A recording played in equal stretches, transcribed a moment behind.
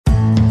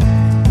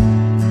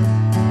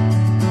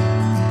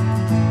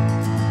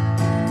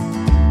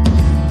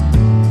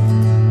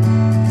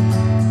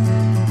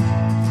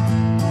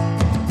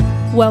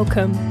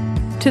Welcome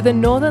to the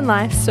Northern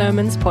Life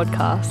Sermons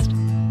podcast.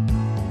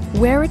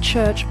 We're a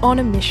church on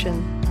a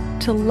mission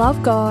to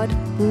love God,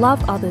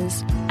 love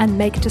others, and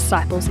make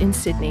disciples in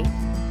Sydney.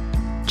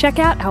 Check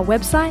out our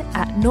website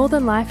at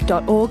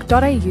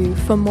northernlife.org.au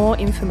for more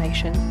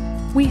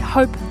information. We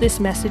hope this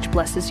message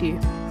blesses you.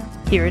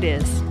 Here it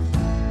is.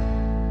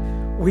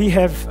 We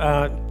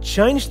have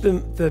changed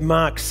the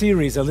Mark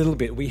series a little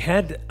bit. We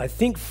had, I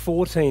think,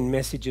 14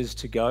 messages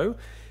to go.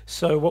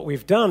 So what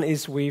we've done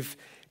is we've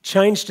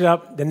changed it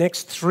up. The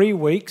next 3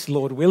 weeks,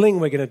 Lord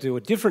willing, we're going to do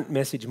a different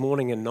message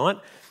morning and night,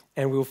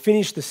 and we'll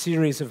finish the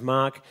series of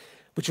Mark,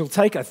 which will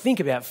take, I think,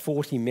 about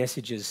 40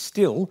 messages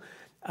still,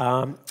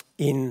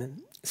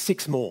 in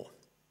 6 more.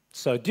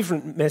 So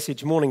different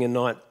message morning and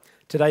night,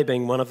 today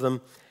being one of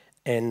them,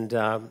 and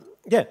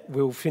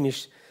we'll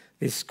finish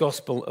this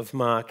Gospel of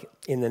Mark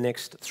in the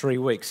next 3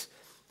 weeks.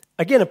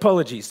 Again,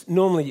 apologies.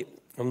 Normally,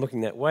 I'm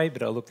looking that way,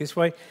 but I'll look this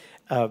way.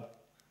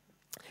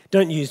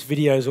 Don't use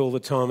videos all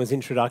the time as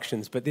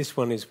introductions, but this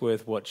one is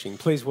worth watching.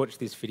 Please watch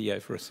this video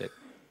for a sec.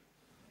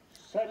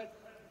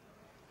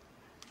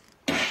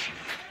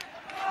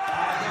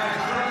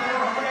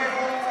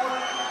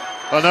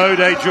 An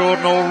O'Day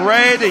Jordan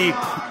already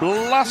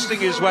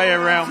blasting his way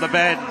around the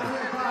bend.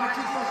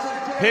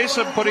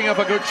 Pearson putting up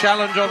a good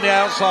challenge on the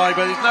outside,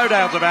 but there's no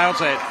doubt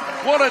about it.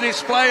 What a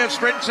display of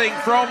sprinting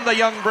from the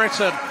young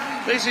Briton.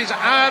 This is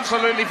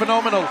absolutely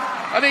phenomenal.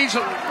 And he's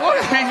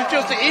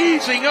just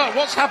easing up.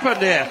 What's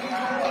happened here?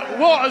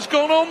 What has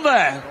gone on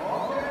there?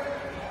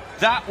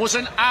 That was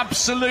an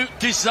absolute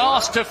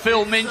disaster,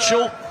 Phil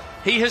Minchell.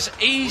 He has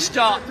eased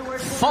up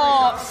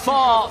far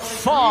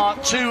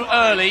too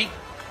early,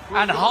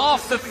 and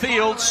half the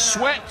field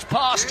swept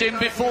past him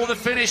before the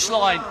finish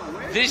line.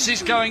 This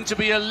is going to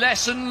be a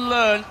lesson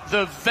learned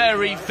the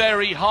very,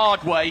 very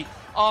hard way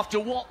after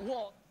what?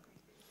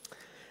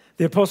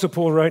 The Apostle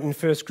Paul wrote in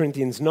 1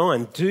 Corinthians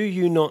 9, "Do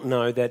you not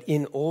know that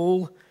in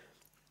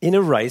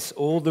a race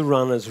all the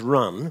runners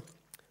run,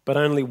 but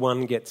only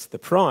one gets the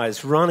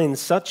prize? Run in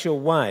such a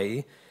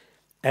way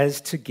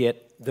as to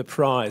get the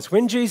prize."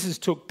 When Jesus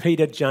took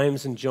Peter,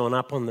 James and John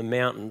up on the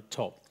mountain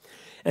top,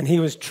 and he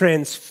was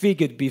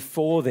transfigured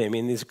before them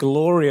in this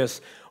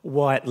glorious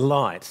white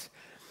light,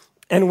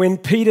 and when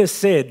Peter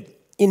said,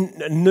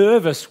 in a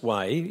nervous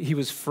way, he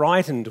was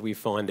frightened, we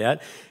find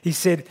out, he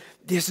said,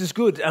 "This is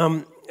good.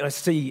 I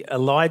see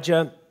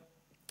Elijah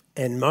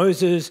and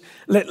Moses.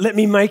 Let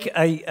me make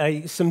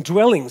some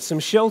dwellings, some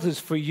shelters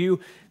for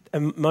you,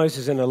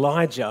 Moses and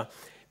Elijah,"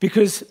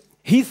 because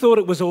he thought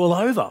it was all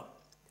over.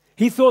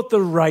 He thought the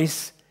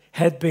race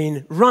had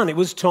been run. It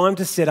was time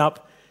to set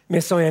up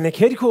Messianic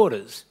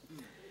headquarters.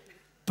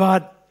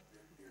 But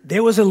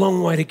there was a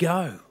long way to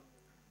go.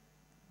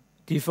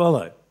 Do you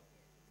follow?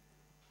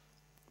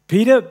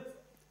 Peter,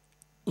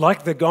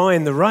 like the guy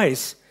in the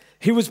race,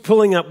 he was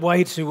pulling up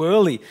way too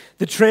early.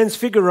 The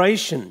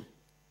Transfiguration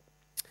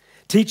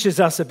teaches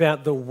us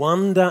about the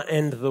wonder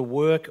and the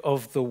work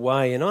of the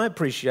way. And I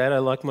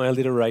like my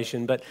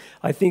alliteration, but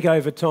I think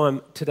over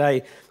time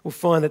today we'll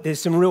find that there's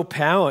some real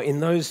power in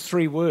those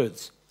 3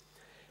 words.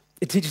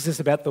 It teaches us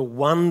about the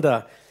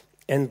wonder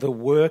and the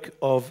work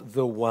of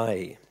the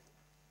way.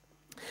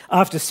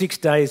 After 6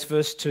 days,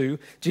 verse 2,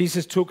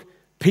 Jesus took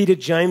Peter,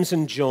 James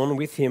and John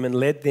with him and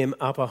led them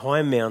up a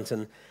high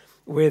mountain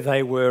where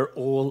they were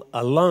all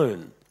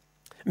alone.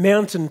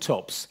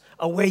 Mountaintops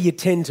are where you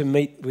tend to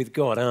meet with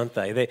God, aren't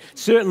they? They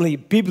certainly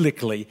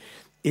biblically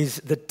is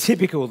the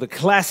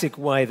classic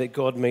way that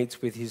God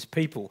meets with his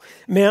people.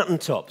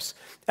 Mountaintops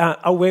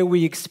are where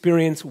we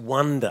experience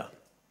wonder,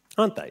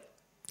 aren't they?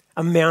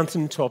 A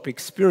mountaintop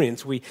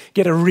experience. We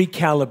get a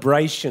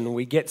recalibration,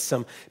 we get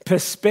some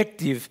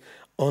perspective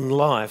on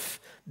life.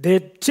 They're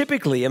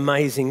typically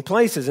amazing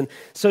places. And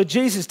so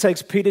Jesus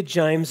takes Peter,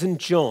 James and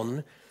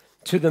John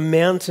to the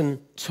mountain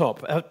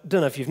top. I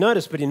don't know if you've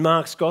noticed, but in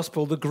Mark's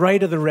gospel, the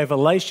greater the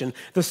revelation,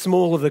 the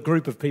smaller the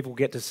group of people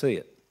get to see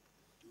it.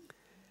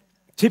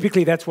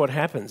 Typically, that's what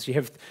happens. You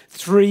have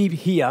 3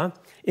 here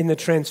in the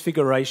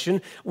Transfiguration.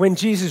 When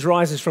Jesus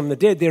rises from the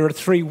dead, there are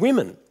 3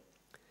 women.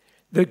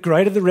 The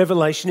greater the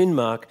revelation in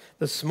Mark,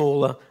 the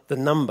smaller the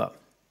number.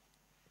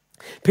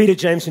 Peter,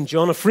 James and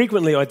John are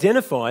frequently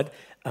identified,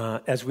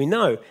 as we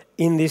know,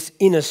 in this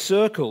inner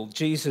circle.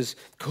 Jesus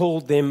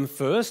called them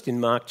first in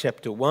Mark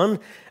chapter 1.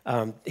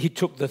 He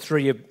took the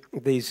 3 of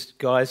these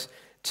guys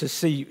to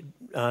see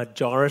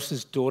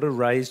Jairus' daughter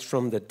raised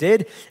from the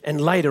dead.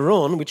 And later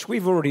on, which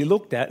we've already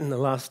looked at in the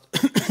last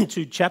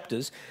 2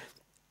 chapters,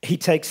 he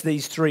takes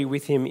these 3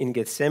 with him in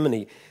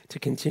Gethsemane to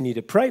continue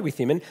to pray with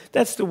him. And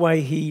that's the way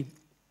he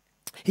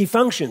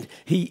functioned.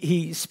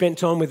 He spent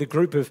time with a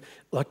group of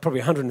probably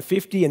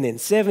 150 and then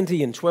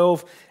 70 and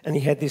 12, and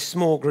he had this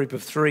small group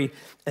of 3,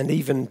 and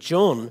even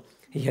John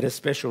he had a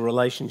special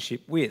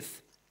relationship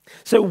with.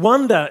 So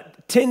wonder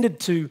tended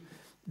to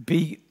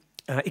be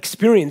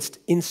experienced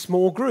in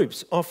small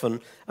groups,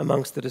 often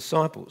amongst the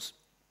disciples.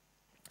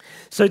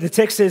 So the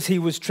text says he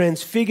was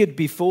transfigured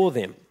before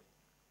them.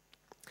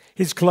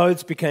 His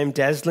clothes became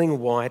dazzling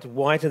white,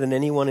 whiter than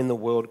anyone in the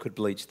world could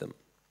bleach them.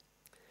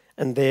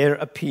 And there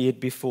appeared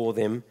before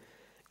them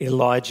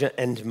Elijah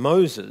and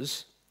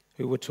Moses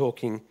who were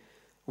talking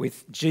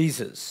with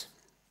Jesus.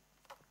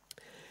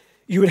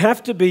 You would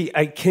have to be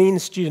a keen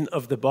student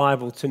of the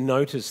Bible to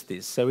notice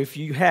this. So if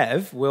you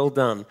have, well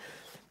done.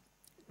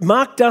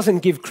 Mark doesn't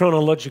give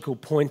chronological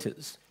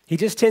pointers. He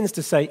just tends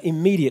to say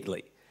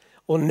immediately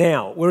or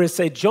now, whereas,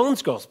 say,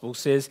 John's Gospel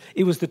says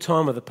it was the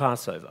time of the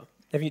Passover.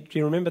 Do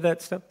you remember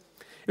that stuff?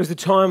 It was the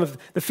time of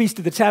the Feast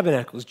of the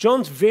Tabernacles.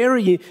 John's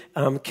very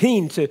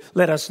keen to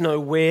let us know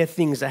where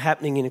things are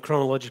happening in a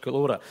chronological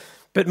order.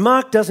 But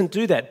Mark doesn't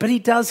do that, but he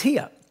does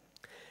here.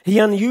 He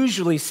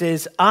unusually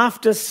says,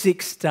 after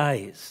 6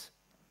 days.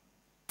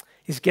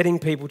 He's getting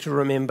people to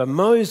remember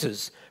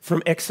Moses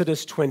from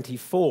Exodus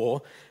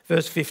 24,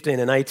 verse 15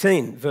 and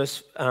 18.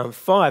 Verse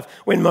 5,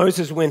 when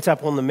Moses went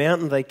up on the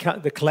mountain,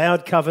 the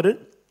cloud covered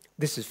it.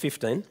 This is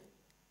 15.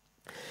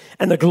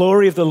 And the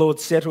glory of the Lord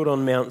settled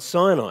on Mount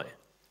Sinai.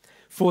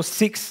 For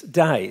 6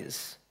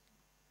 days,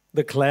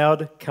 the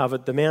cloud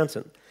covered the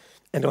mountain.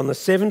 And on the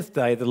 7th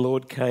day, the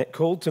Lord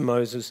called to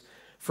Moses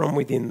from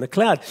within the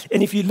cloud.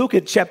 And if you look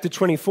at chapter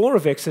 24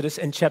 of Exodus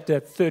and chapter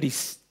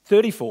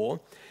 34,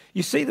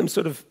 you see them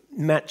sort of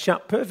match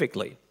up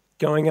perfectly,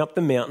 going up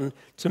the mountain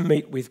to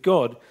meet with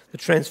God, the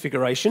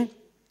Transfiguration,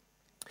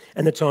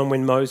 and the time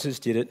when Moses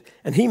did it,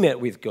 and he met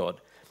with God.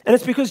 And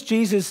it's because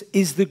Jesus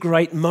is the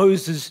great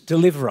Moses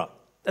deliverer.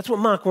 That's what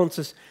Mark wants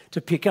us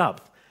to pick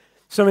up.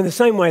 So in the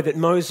same way that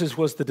Moses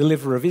was the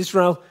deliverer of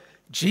Israel,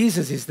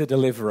 Jesus is the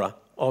deliverer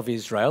of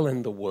Israel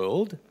and the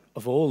world,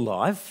 of all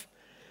life.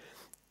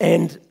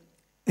 And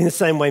in the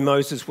same way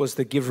Moses was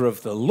the giver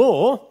of the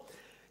law,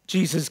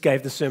 Jesus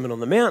gave the Sermon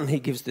on the Mount. He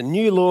gives the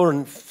new law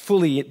and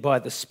fully by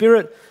the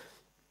Spirit.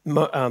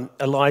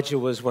 Elijah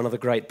was one of the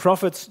great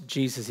prophets.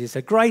 Jesus is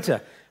a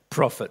greater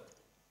prophet.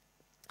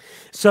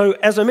 So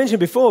as I mentioned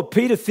before,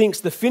 Peter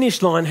thinks the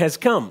finish line has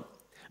come.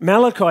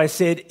 Malachi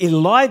said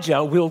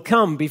Elijah will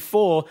come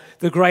before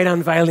the great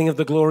unveiling of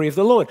the glory of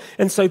the Lord.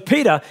 And so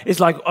Peter is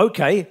like,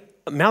 okay,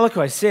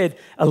 Malachi said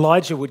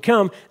Elijah would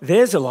come.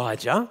 There's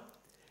Elijah.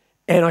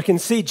 And I can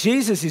see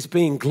Jesus is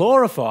being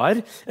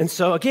glorified. And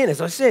so again,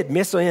 as I said,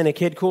 Messianic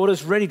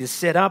headquarters ready to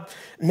set up.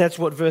 And that's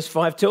what verse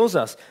 5 tells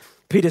us.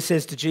 Peter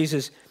says to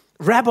Jesus,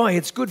 Rabbi,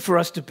 it's good for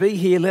us to be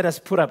here. Let us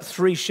put up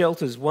 3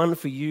 shelters, one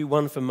for you,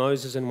 one for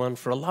Moses, and one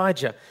for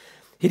Elijah.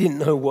 He didn't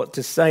know what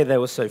to say. They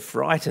were so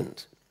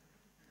frightened.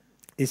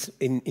 This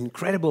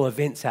incredible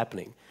events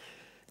happening.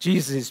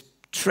 Jesus is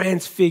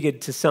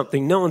transfigured to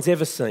something no one's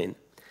ever seen.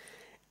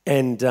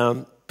 And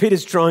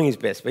Peter's trying his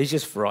best, but he's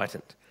just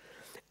frightened.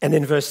 And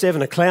then verse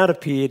 7, a cloud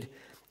appeared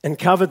and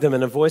covered them,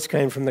 and a voice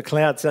came from the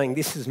cloud saying,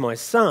 this is my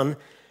son,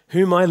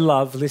 whom I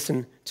love,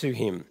 listen to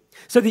him.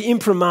 So the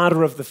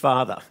imprimatur of the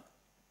Father,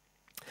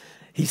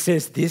 he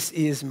says, this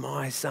is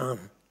my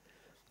son.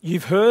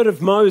 You've heard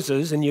of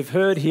Moses and you've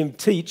heard him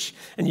teach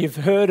and you've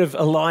heard of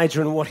Elijah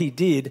and what he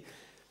did.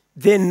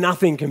 They're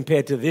nothing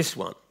compared to this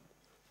one,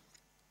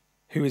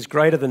 who is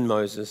greater than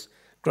Moses,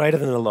 greater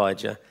than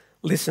Elijah.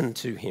 Listen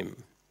to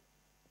him,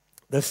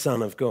 the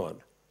Son of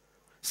God.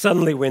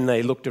 Suddenly, when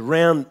they looked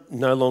around,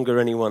 no longer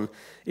anyone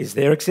is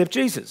there except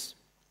Jesus.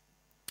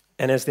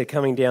 And as they're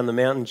coming down the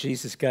mountain,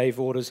 Jesus gave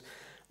orders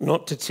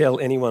not to tell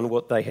anyone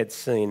what they had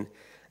seen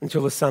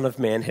until the Son of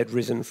Man had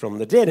risen from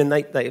the dead. And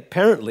they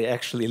apparently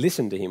actually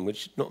listened to him,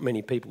 which not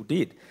many people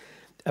did,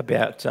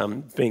 about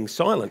being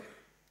silent.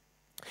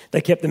 They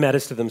kept the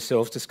matters to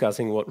themselves,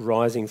 discussing what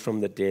rising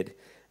from the dead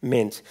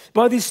meant.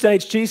 By this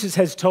stage, Jesus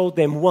has told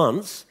them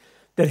once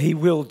that he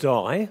will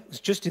die. It was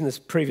just in this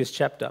previous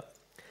chapter.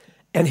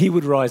 And he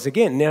would rise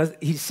again. Now,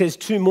 he says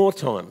 2 more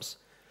times,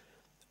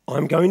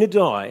 I'm going to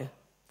die.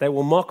 They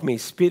will mock me,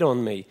 spit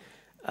on me.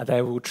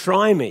 They will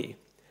try me.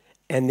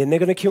 And then they're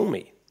going to kill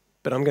me.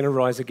 But I'm going to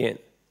rise again.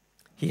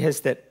 He has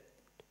that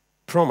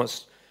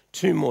promise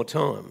 2 more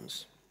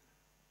times.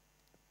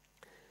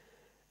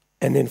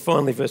 And then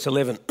finally, verse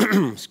 11,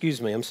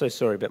 excuse me, I'm so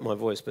sorry about my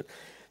voice, but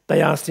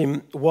they asked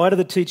him, why do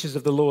the teachers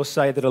of the law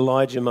say that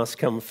Elijah must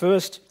come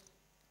first?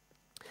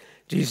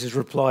 Jesus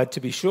replied, to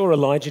be sure,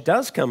 Elijah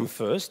does come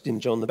first in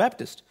John the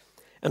Baptist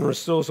and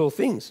restores all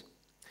things.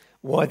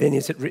 Why then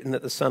is it written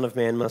that the Son of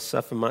Man must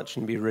suffer much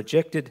and be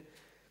rejected?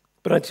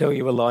 But I tell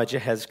you, Elijah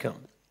has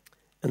come,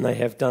 and they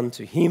have done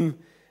to him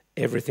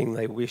everything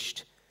they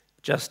wished,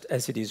 just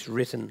as it is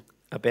written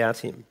about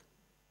him.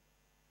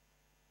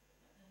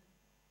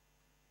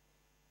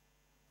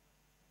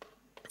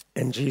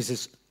 And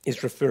Jesus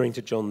is referring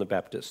to John the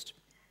Baptist.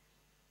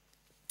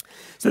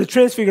 So the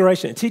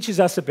Transfiguration, it teaches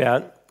us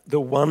about the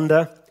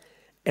wonder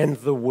and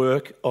the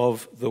work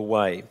of the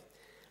way.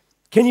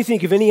 Can you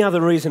think of any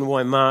other reason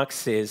why Mark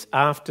says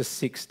after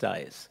 6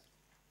 days?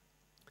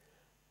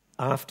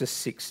 After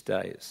 6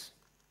 days.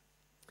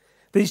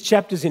 These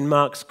chapters in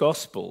Mark's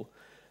Gospel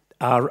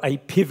are a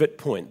pivot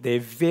point. They're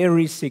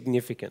very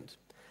significant.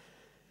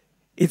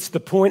 It's the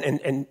point,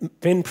 and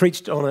Ben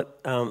preached on it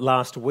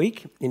last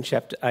week in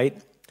chapter 8,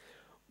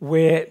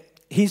 where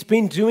he's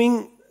been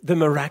doing the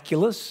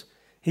miraculous.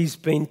 He's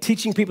been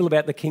teaching people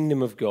about the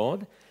kingdom of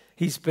God.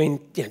 He's been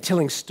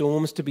telling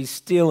storms to be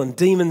still and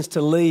demons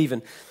to leave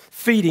and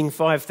feeding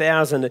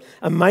 5,000,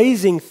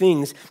 amazing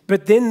things.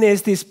 But then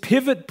there's this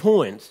pivot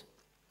point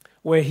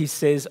where he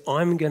says,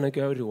 I'm going to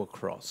go to a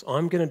cross.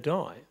 I'm going to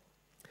die.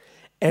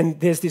 And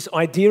there's this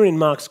idea in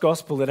Mark's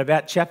gospel that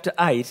about chapter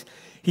 8,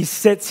 he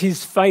sets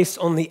his face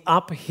on the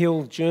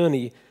uphill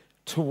journey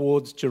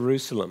towards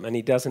Jerusalem, and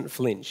he doesn't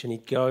flinch, and he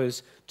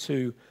goes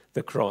to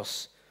the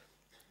cross,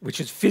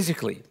 which is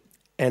physically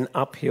an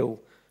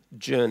uphill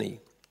journey.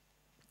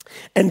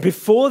 And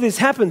before this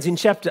happens in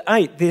chapter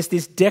 8, there's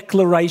this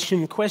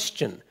declaration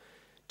question.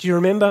 Do you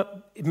remember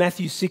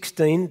Matthew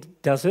 16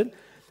 does it?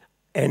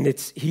 And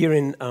it's here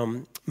in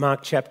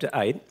Mark chapter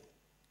 8,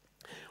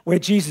 where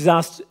Jesus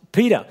asked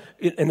Peter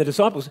and the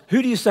disciples,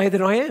 who do you say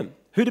that I am?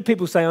 Who do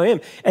people say I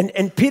am?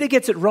 And Peter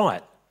gets it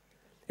right.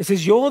 It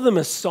says, you're the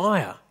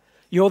Messiah.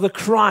 You're the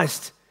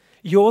Christ.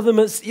 You're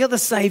the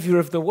Saviour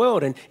of the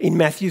world. And in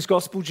Matthew's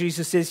gospel,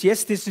 Jesus says,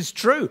 yes, this is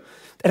true.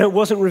 And it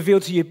wasn't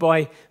revealed to you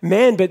by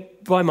man,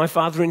 but by my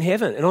Father in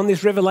heaven. And on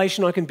this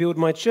revelation, I can build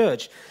my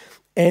church.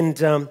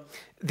 And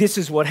this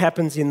is what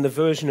happens in the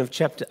version of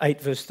chapter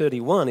 8, verse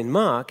 31 in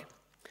Mark.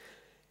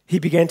 He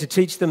began to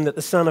teach them that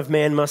the Son of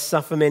Man must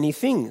suffer many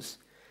things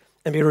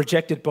and be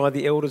rejected by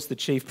the elders, the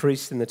chief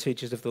priests, and the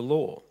teachers of the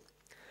law,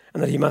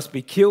 and that he must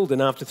be killed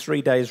and after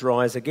 3 days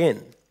rise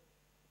again.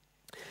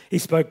 He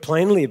spoke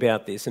plainly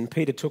about this, and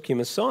Peter took him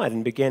aside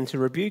and began to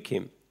rebuke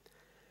him.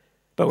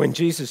 But when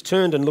Jesus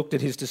turned and looked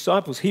at his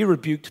disciples, he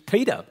rebuked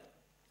Peter.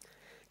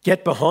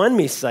 Get behind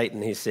me,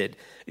 Satan, he said.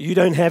 You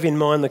don't have in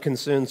mind the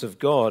concerns of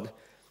God,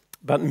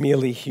 but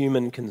merely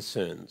human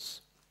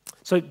concerns.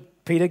 So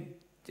Peter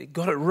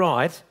got it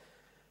right,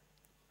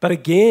 but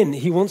again,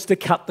 he wants to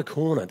cut the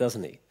corner,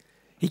 doesn't he?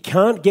 He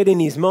can't get in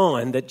his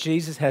mind that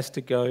Jesus has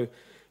to go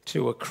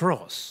to a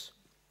cross.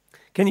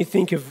 Can you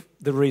think of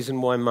the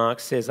reason why Mark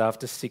says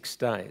after 6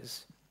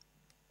 days?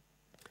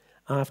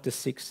 After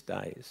 6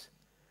 days.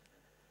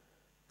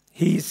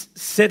 He's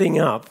setting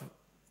up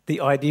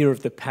the idea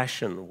of the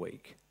Passion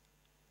Week.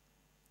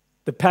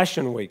 The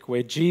Passion Week,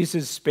 where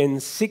Jesus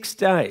spends 6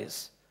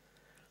 days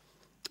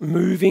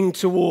moving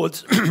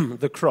towards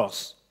the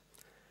cross.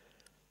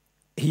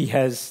 He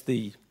has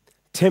the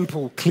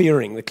temple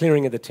clearing, the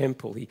clearing of the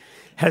temple. He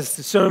has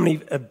so many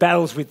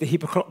battles with the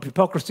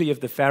hypocrisy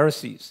of the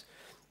Pharisees.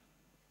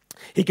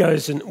 He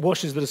goes and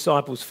washes the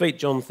disciples' feet,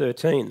 John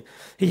 13.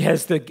 He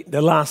has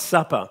the Last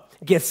Supper,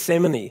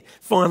 Gethsemane.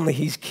 Finally,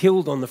 he's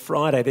killed on the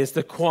Friday. There's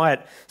the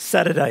quiet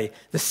Saturday,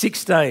 the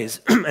 6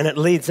 days, and it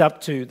leads up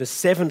to the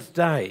 7th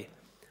day,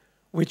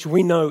 which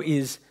we know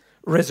is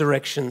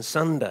Resurrection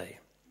Sunday.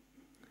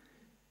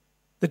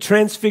 The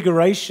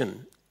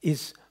Transfiguration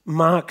is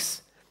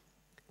Mark's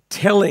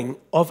telling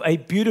of a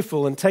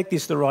beautiful, and take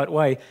this the right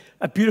way,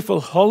 a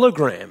beautiful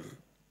hologram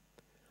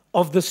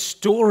of the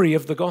story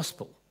of the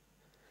gospel.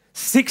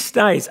 6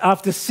 days,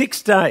 after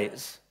 6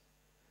 days,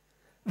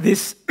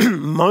 this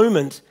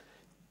moment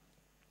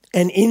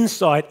and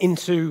insight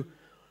into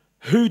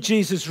who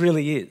Jesus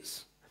really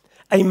is.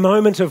 A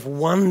moment of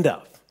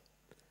wonder.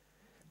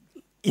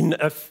 In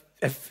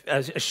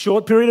a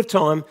short period of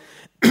time,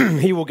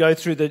 he will go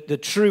through the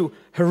true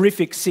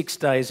horrific 6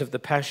 days of the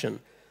Passion.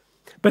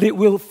 But it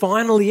will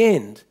finally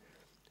end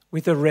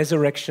with a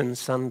Resurrection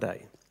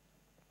Sunday.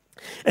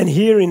 And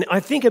here in, I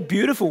think, a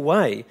beautiful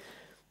way,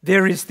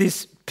 there is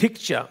this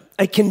picture,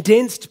 a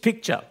condensed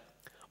picture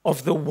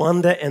of the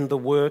wonder and the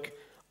work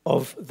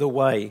of the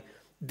way.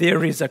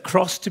 There is a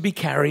cross to be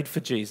carried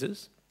for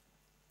Jesus,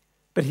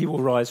 but he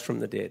will rise from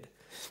the dead.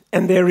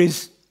 And there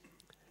is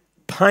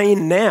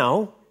pain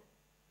now,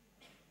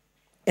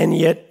 and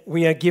yet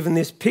we are given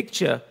this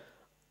picture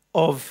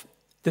of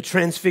the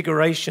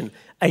Transfiguration,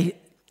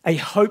 a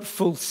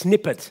hopeful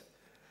snippet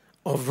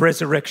of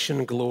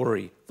resurrection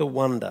glory, the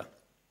wonder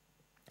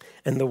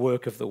and the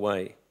work of the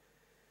way.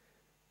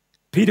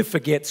 Peter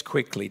forgets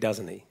quickly,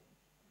 doesn't he?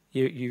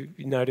 You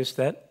notice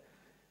that?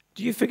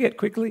 Do you forget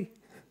quickly?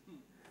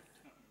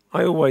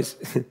 I always...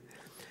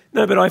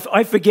 No, but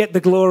I forget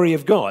the glory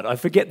of God. I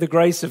forget the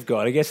grace of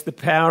God. I guess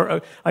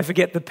I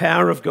forget the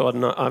power of God,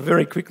 and I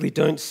very quickly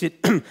don't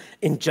sit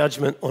in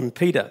judgment on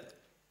Peter.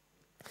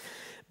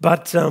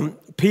 But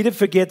Peter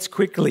forgets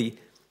quickly.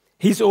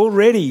 He's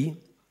already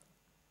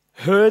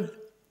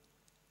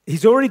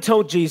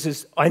told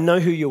Jesus, I know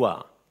who you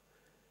are,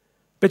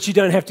 but you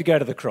don't have to go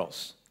to the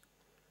cross.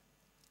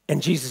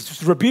 And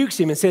Jesus rebukes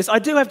him and says, I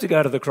do have to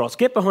go to the cross.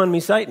 Get behind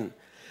me, Satan.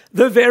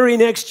 The very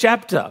next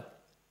chapter,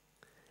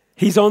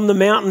 he's on the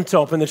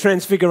mountaintop and the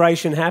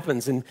Transfiguration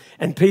happens.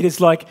 And Peter's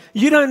like,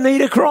 you don't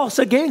need a cross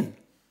again.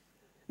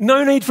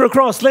 No need for a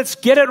cross. Let's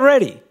get it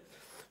ready.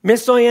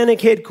 Messianic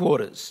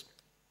headquarters.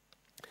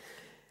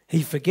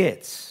 He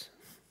forgets.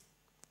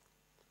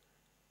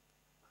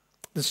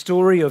 The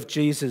story of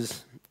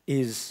Jesus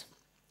is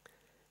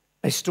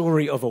a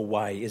story of a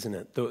way, isn't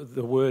it?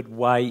 The word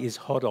way is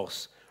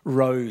hodos,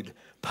 road,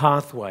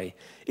 pathway.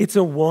 It's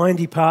a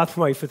windy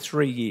pathway for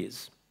 3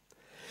 years.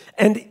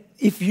 And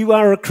if you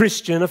are a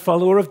Christian, a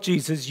follower of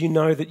Jesus, you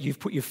know that you've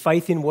put your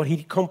faith in what he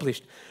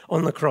accomplished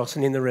on the cross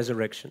and in the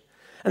resurrection.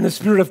 And the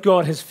Spirit of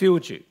God has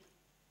filled you.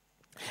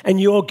 And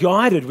you're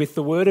guided with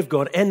the Word of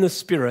God and the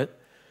Spirit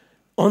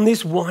on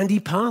this windy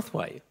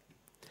pathway.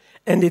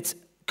 And it's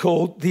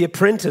called the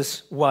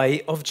apprentice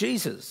way of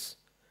Jesus.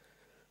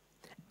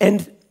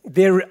 And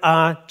there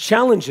are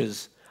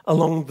challenges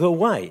along the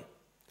way.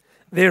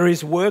 There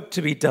is work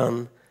to be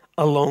done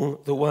along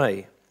the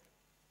way.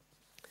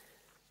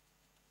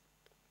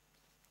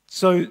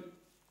 So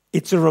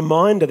it's a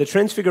reminder, the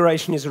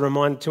Transfiguration is a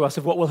reminder to us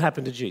of what will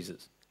happen to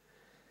Jesus.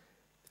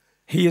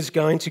 He is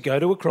going to go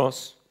to a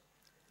cross,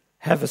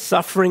 have a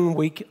suffering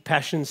week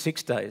passion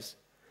 6 days,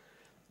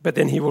 but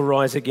then he will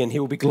rise again, he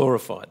will be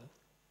glorified.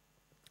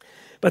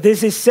 But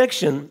there's this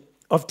section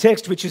of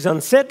text which is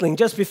unsettling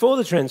just before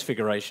the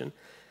Transfiguration,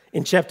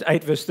 in chapter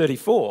 8, verse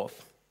 34,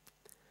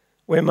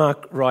 where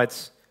Mark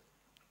writes,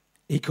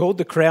 he called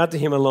the crowd to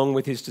him along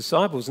with his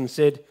disciples and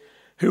said,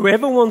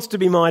 "Whoever wants to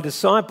be my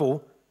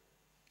disciple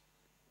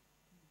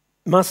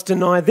must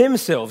deny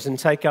themselves and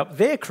take up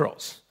their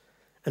cross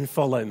and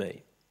follow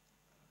me.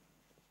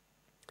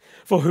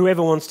 For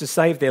whoever wants to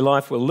save their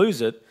life will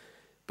lose it,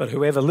 but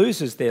whoever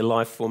loses their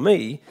life for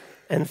me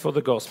and for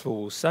the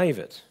gospel will save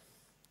it."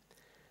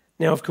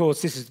 Now, of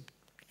course, this is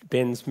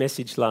Ben's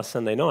message last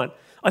Sunday night.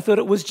 I thought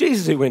it was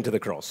Jesus who went to the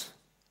cross.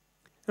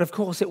 And of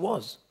course it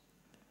was.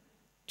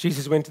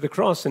 Jesus went to the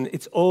cross, and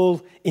it's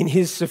all in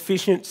his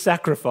sufficient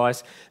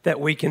sacrifice that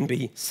we can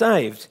be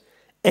saved.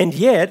 And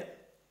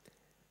yet,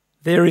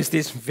 there is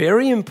this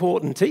very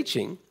important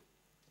teaching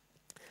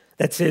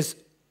that says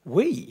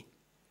we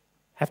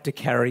have to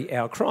carry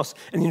our cross.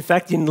 And in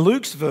fact, in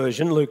Luke's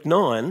version, Luke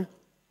 9,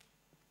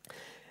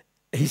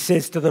 he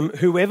says to them,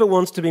 "Whoever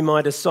wants to be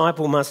my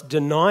disciple must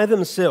deny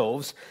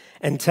themselves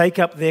and take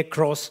up their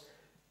cross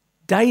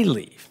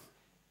daily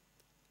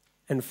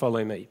and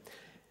follow me."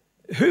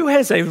 Who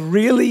has a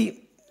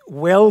really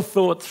well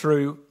thought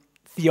through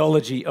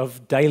theology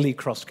of daily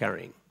cross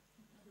carrying?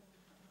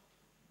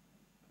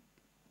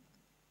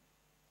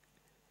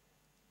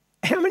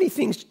 How many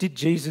things did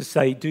Jesus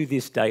say, do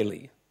this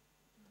daily?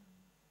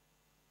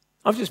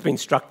 I've just been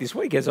struck this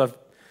week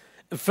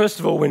first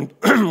of all,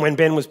 when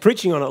Ben was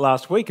preaching on it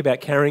last week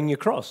about carrying your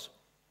cross.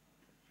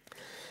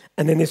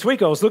 And then this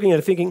week I was looking at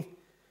it thinking,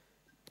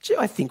 gee,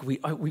 I think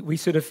we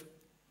sort of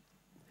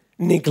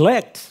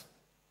neglect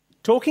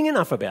talking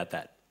enough about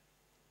that.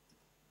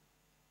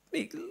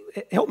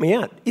 Help me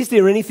out. Is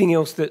there anything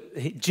else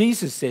that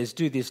Jesus says,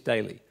 do this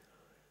daily?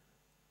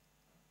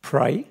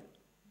 Pray.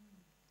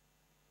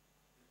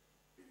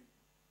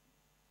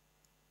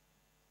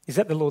 Is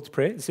that the Lord's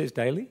Prayer? It says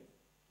daily?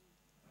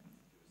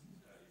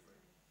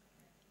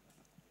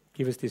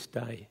 Give us this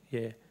day,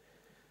 yeah.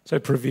 So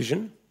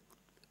provision.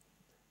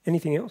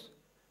 Anything else?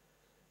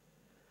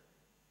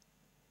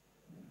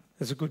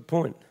 That's a good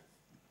point.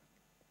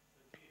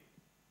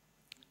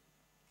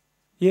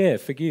 Yeah,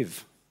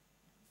 forgive.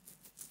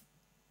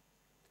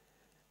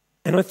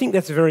 And I think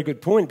that's a very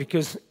good point,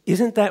 because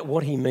isn't that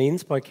what he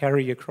means by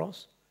carry your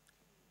cross?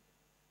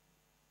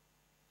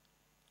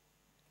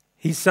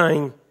 He's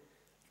saying,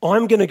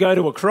 I'm going to go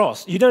to a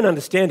cross. You don't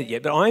understand it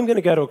yet, but I'm going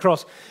to go to a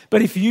cross.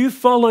 But if you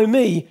follow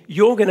me,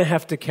 you're going to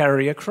have to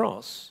carry a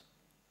cross.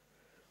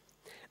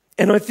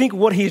 And I think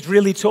what he's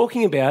really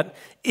talking about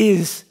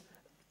is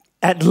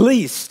at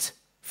least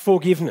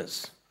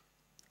forgiveness,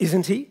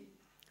 isn't he?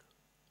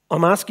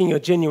 I'm asking you a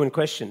genuine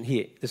question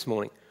here this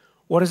morning.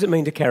 What does it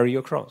mean to carry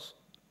your cross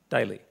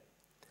daily?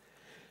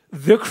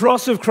 The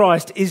cross of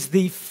Christ is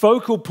the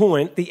focal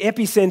point, the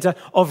epicenter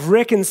of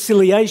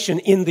reconciliation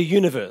in the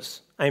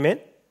universe. Amen?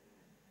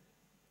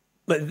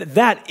 But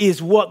that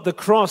is what the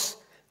cross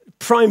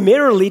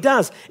primarily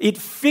does. It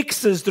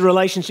fixes the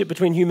relationship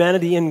between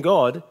humanity and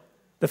God,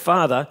 the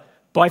Father,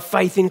 by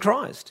faith in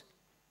Christ.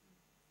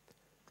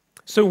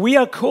 So we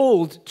are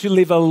called to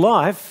live a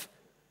life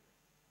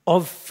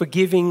of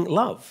forgiving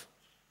love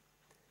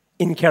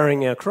in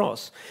carrying our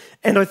cross.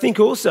 And I think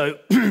also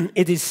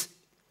it is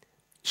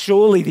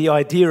surely the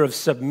idea of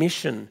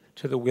submission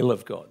to the will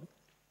of God.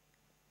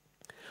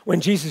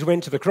 When Jesus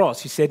went to the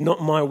cross, he said,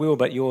 "Not my will,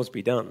 but yours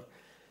be done."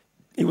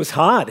 It was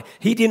hard.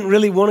 He didn't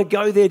really want to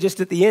go there just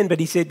at the end, but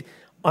he said,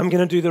 I'm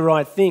going to do the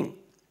right thing.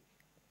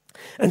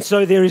 And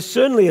so there is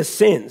certainly a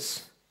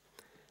sense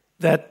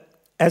that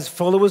as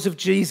followers of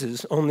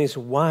Jesus on this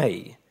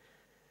way,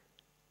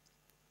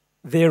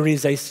 there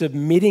is a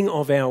submitting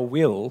of our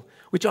will,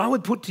 which I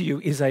would put to you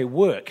is a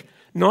work.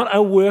 Not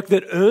a work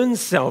that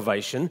earns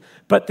salvation,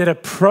 but that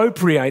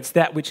appropriates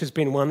that which has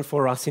been won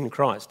for us in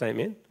Christ.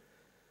 Amen?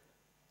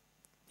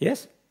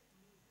 Yes?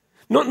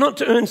 Not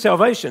to earn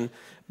salvation,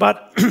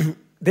 but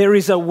there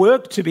is a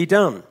work to be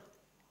done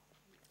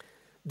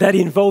that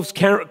involves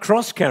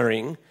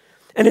cross-carrying,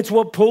 and it's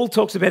what Paul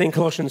talks about in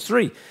Colossians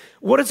 3.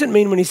 What does it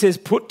mean when he says,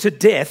 put to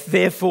death,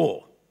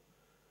 therefore,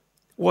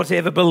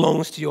 whatever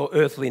belongs to your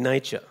earthly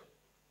nature?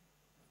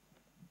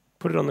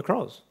 Put it on the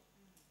cross.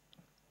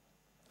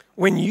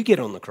 When you get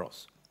on the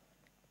cross.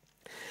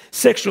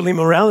 Sexual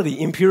immorality,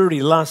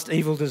 impurity, lust,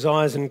 evil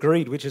desires, and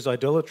greed, which is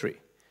idolatry.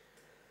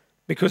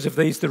 Because of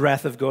these, the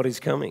wrath of God is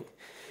coming.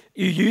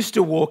 You used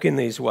to walk in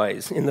these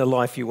ways in the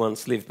life you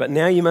once lived, but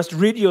now you must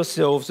rid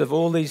yourselves of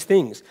all these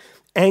things: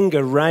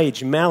 anger,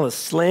 rage, malice,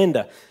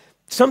 slander.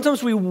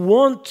 Sometimes we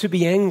want to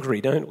be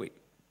angry, don't we?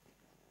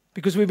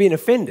 Because we've been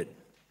offended.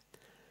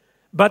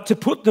 But to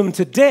put them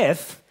to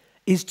death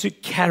is to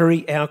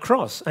carry our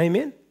cross.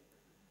 Amen?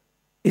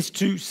 Is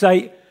to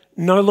say,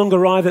 no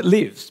longer I that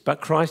lives,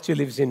 but Christ who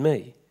lives in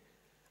me.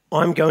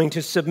 I'm going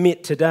to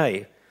submit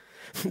today.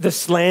 The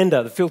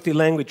slander, the filthy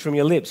language from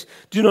your lips.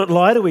 Do not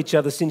lie to each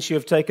other, since you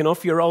have taken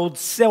off your old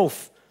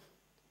self.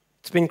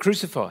 It's been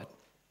crucified.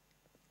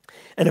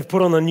 And have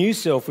put on the new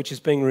self, which is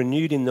being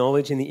renewed in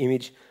knowledge in the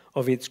image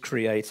of its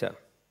creator.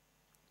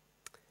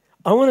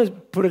 I want to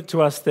put it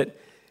to us that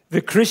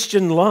the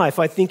Christian life,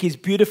 I think, is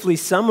beautifully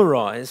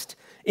summarized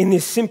in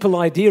this simple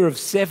idea of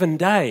 7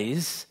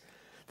 days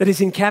that is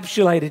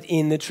encapsulated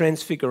in the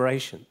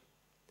Transfiguration.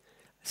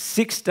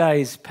 6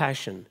 days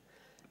passion,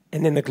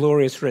 and then the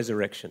glorious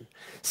resurrection.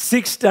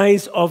 6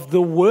 days of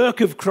the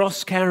work of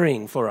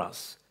cross-carrying for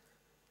us.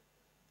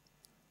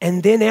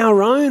 And then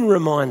our own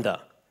reminder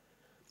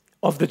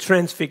of the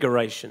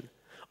Transfiguration,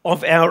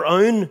 of our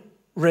own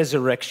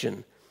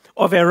resurrection,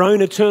 of our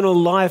own eternal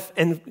life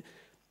and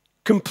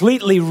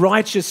completely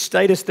righteous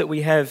status that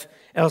we have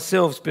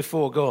ourselves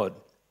before God.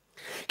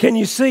 Can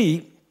you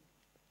see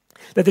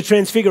that the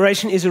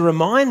Transfiguration is a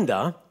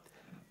reminder?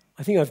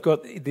 I think I've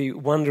got the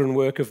wonder and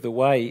work of the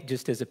way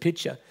just as a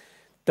picture.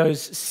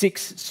 Those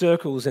 6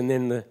 circles and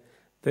then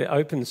the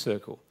open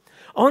circle.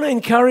 I want to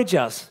encourage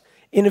us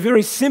in a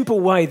very simple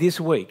way this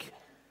week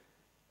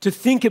to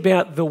think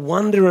about the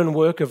wonder and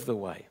work of the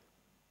way.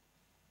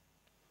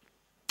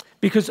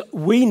 Because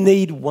we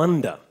need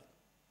wonder.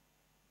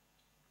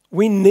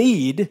 We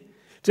need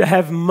to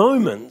have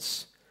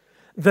moments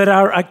that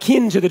are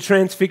akin to the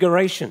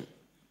Transfiguration.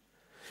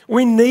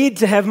 We need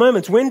to have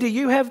moments. When do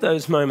you have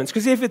those moments?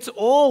 Because if it's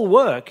all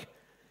work,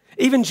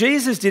 even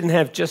Jesus didn't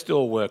have just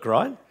all work,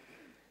 right?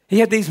 He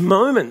had these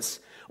moments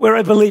where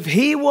I believe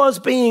he was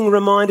being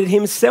reminded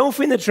himself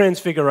in the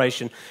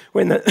Transfiguration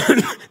when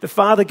the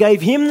Father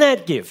gave him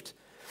that gift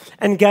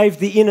and gave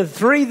the inner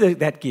three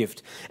that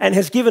gift and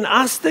has given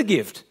us the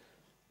gift.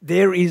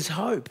 There is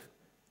hope,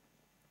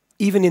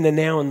 even in the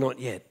now and not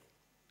yet.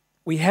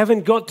 We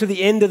haven't got to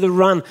the end of the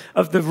run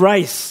of the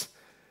race,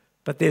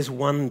 but there's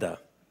wonder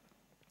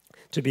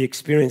to be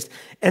experienced.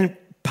 And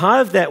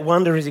part of that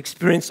wonder is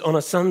experienced on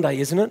a Sunday,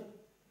 isn't it?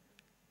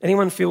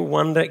 Anyone feel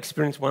wonder,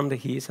 experience wonder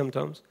here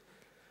sometimes?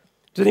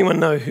 Does anyone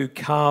know who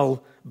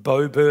Carl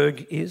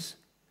Boberg is?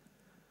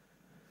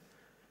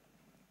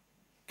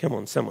 Come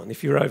on, someone,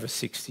 if you're over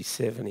 60,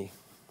 70.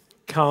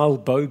 Carl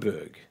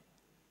Boberg.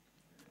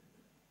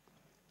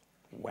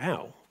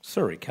 Wow.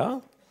 Sorry,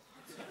 Carl.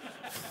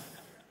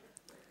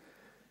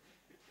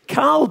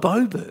 Carl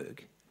Boberg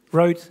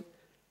wrote,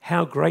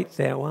 "How Great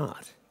Thou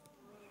Art."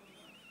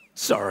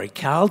 Sorry,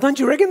 Carl, don't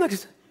you reckon?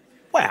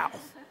 Wow.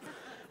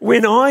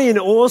 When I in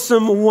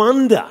awesome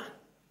wonder.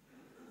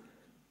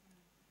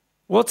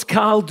 What's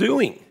Carl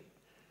doing?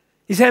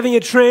 He's having a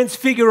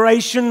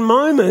transfiguration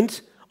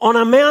moment on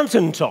a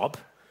mountaintop.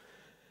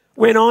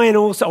 When I in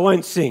awesome, I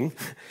won't sing.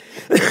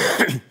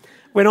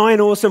 When I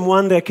in awesome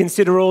wonder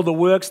consider all the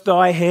works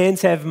thy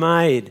hands have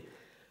made.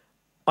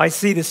 I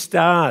see the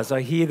stars,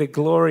 I hear the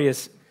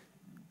glorious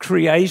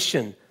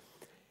creation.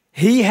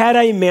 He had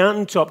a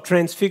mountaintop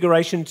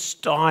transfiguration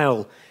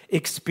style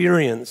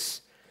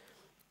experience,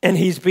 and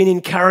he's been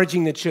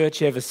encouraging the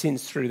church ever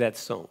since through that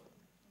song.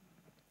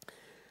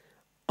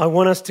 I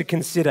want us to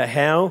consider,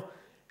 how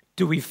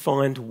do we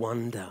find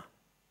wonder?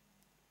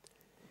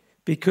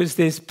 Because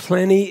there's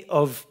plenty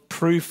of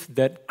proof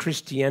that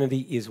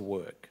Christianity is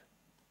work.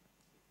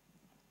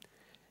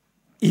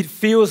 It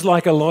feels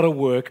like a lot of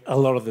work a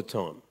lot of the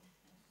time.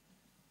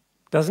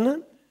 Doesn't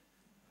it?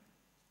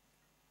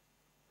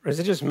 Or is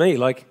it just me?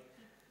 Like,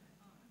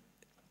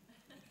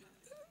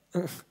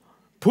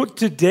 put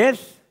to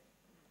death?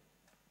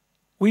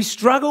 We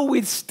struggle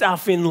with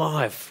stuff in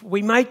life.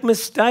 We make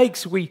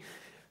mistakes. We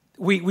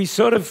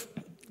sort of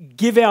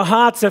give our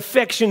heart's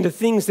affection to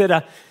things that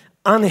are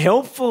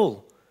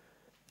unhelpful.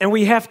 And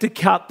we have to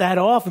cut that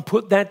off and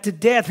put that to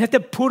death. We have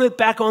to put it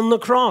back on the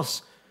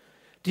cross.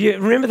 Do you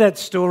remember that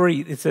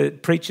story? It's a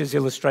preacher's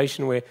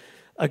illustration where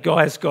a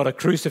guy's got a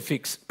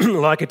crucifix,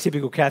 like a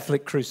typical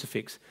Catholic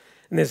crucifix.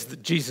 And there's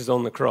Jesus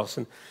on the cross.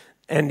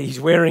 And he's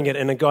wearing it.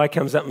 And a guy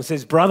comes up and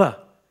says, "Brother,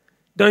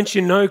 don't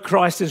you know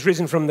Christ has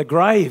risen from the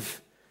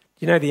grave?"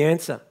 Do you know the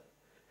answer? And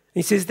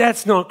he says,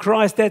 "That's not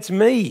Christ, that's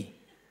me.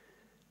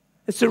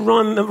 It's to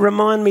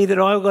remind me that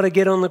I've got to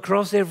get on the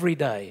cross every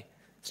day."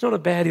 It's not a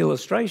bad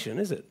illustration,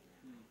 is it?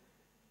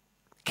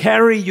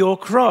 Carry your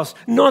cross,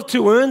 not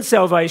to earn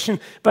salvation,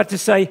 but to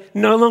say,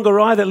 "No longer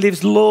I that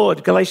lives,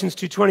 Lord," Galatians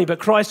 2:20, "but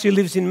Christ who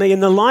lives in me.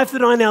 And the life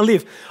that I now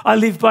live, I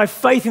live by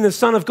faith in the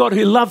Son of God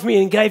who loved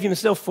me and gave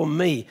himself for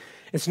me."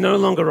 It's no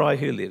longer I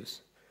who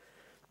lives,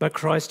 but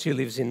Christ who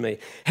lives in me.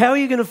 How are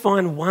you going to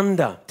find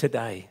wonder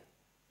today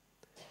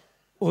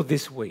or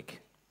this week?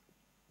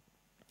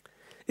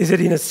 Is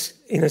it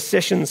in a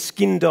session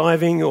skin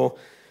diving or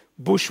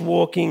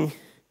bushwalking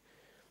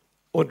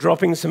or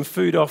dropping some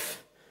food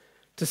off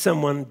to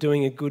someone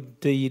doing a good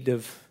deed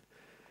of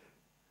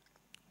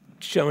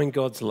showing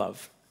God's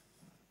love.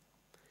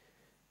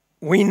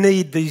 We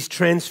need these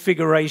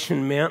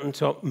Transfiguration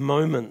mountaintop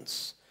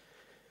moments.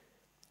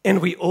 And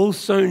we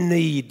also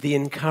need the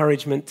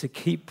encouragement to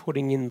keep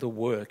putting in the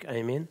work.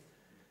 Amen?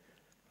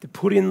 To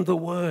put in the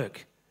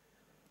work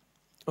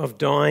of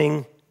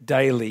dying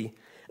daily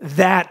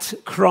that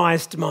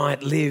Christ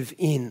might live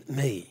in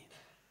me.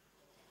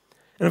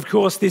 And of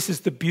course, this is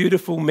the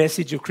beautiful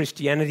message of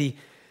Christianity,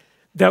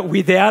 that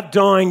without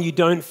dying you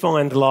don't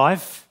find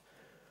life.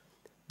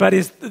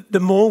 But the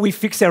more we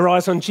fix our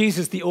eyes on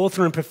Jesus, the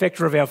author and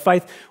perfecter of our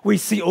faith, we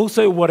see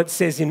also what it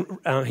says in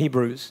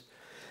Hebrews,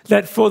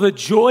 that for the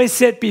joy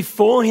set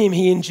before him,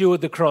 he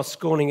endured the cross,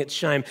 scorning its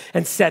shame,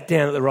 and sat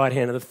down at the right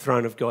hand of the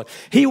throne of God.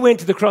 He went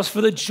to the cross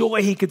for the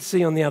joy he could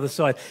see on the other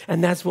side.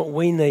 And that's what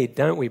we need,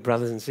 don't we,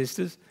 brothers and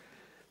sisters?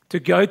 To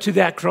go to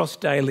that cross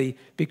daily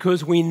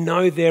because we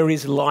know there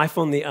is life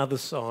on the other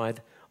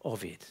side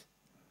of it.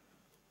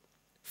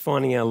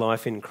 Finding our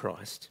life in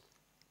Christ.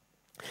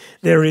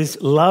 There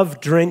is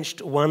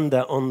love-drenched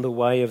wonder on the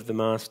way of the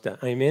Master.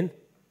 Amen?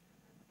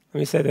 Let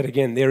me say that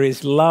again. There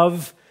is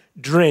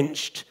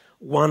love-drenched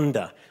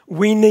wonder.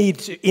 We need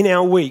to, in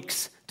our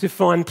weeks, to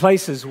find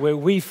places where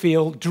we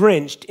feel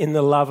drenched in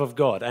the love of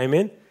God.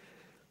 Amen?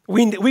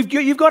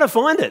 You've got to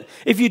find it.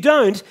 If you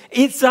don't,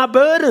 it's a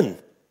burden.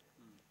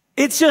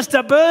 It's just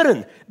a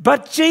burden.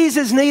 But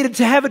Jesus needed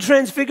to have a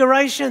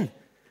transfiguration.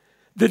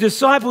 The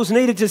disciples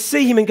needed to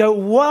see him and go,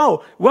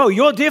 whoa,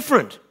 you're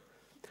different.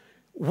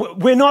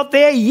 We're not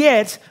there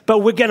yet, but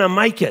we're going to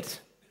make it.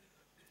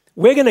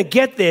 We're going to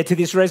get there to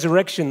this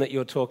resurrection that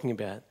you're talking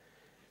about.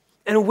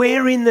 And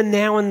we're in the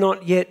now and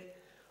not yet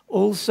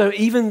also,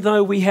 even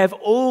though we have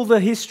all the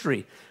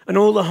history and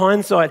all the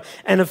hindsight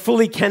and a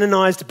fully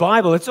canonized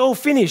Bible, it's all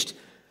finished.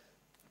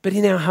 But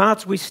in our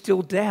hearts, we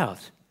still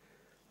doubt.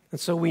 And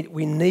so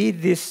we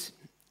need this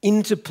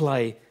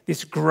interplay,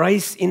 this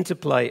grace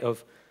interplay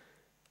of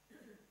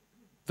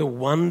the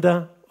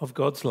wonder of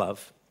God's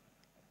love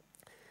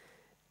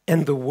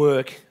and the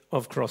work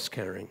of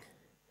cross-carrying.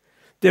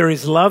 There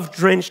is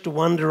love-drenched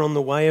wonder on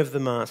the way of the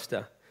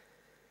Master,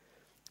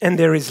 and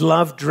there is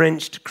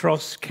love-drenched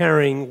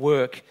cross-carrying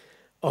work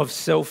of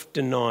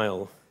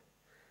self-denial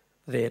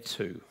there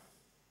too.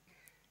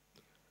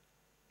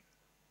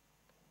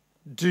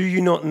 Do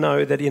you not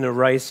know that in a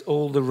race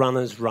all the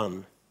runners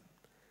run,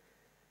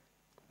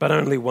 but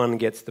only one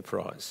gets the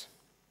prize?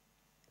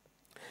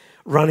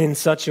 Run in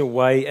such a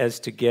way as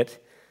to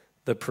get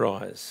the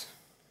prize.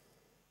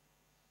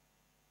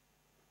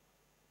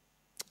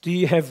 Do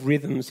you have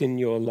rhythms in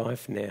your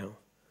life now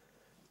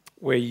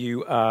where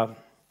you are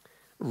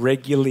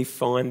regularly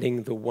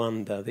finding the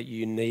wonder that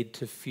you need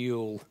to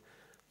fuel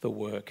the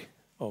work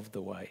of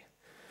the way?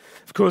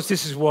 Of course,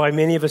 this is why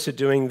many of us are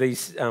doing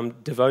these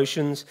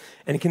devotions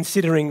and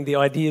considering the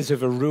ideas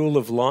of a rule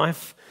of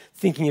life,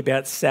 thinking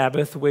about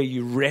Sabbath where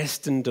you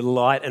rest and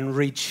delight and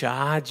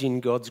recharge in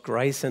God's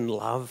grace and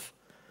love,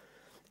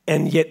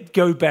 and yet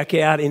go back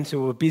out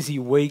into a busy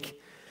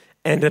week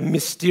and a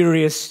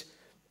mysterious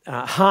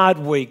hard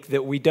week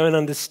that we don't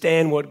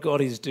understand what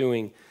God is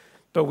doing,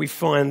 but we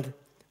find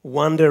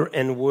wonder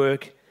and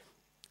work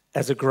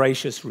as a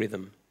gracious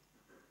rhythm.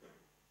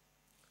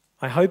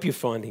 I hope you're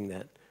finding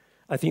that.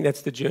 I think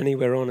that's the journey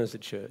we're on as a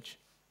church.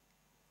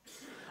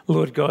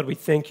 Lord God, we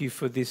thank you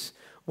for this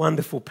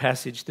wonderful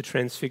passage, the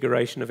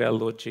transfiguration of our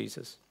Lord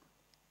Jesus.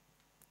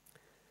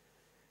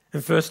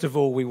 And first of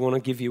all, we want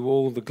to give you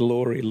all the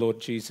glory, Lord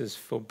Jesus,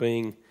 for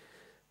being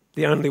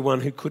the only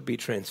one who could be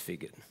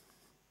transfigured.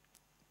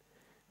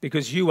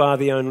 Because you are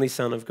the only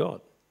Son of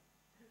God.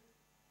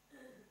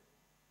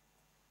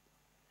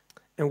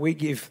 And we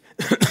give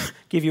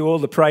you all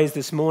the praise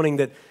this morning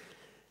that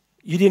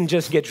you didn't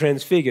just get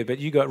transfigured, but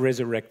you got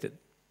resurrected.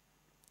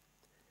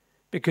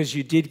 Because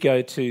you did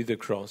go to the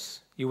cross.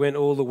 You went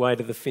all the way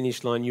to the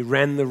finish line. You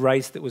ran the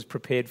race that was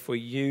prepared for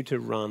you to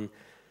run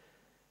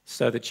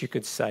so that you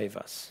could save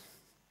us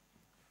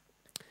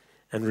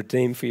and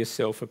redeem for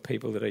yourself a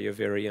people that are your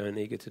very own,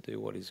 eager to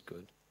do what is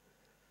good.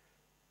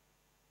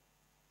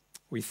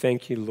 We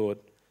thank you, Lord,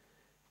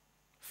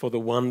 for the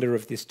wonder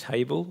of this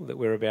table that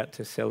we're about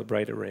to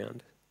celebrate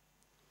around.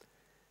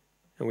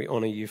 And we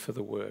honour you for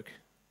the work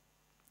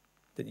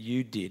that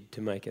you did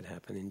to make it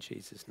happen in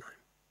Jesus' name.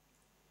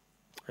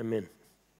 Amen.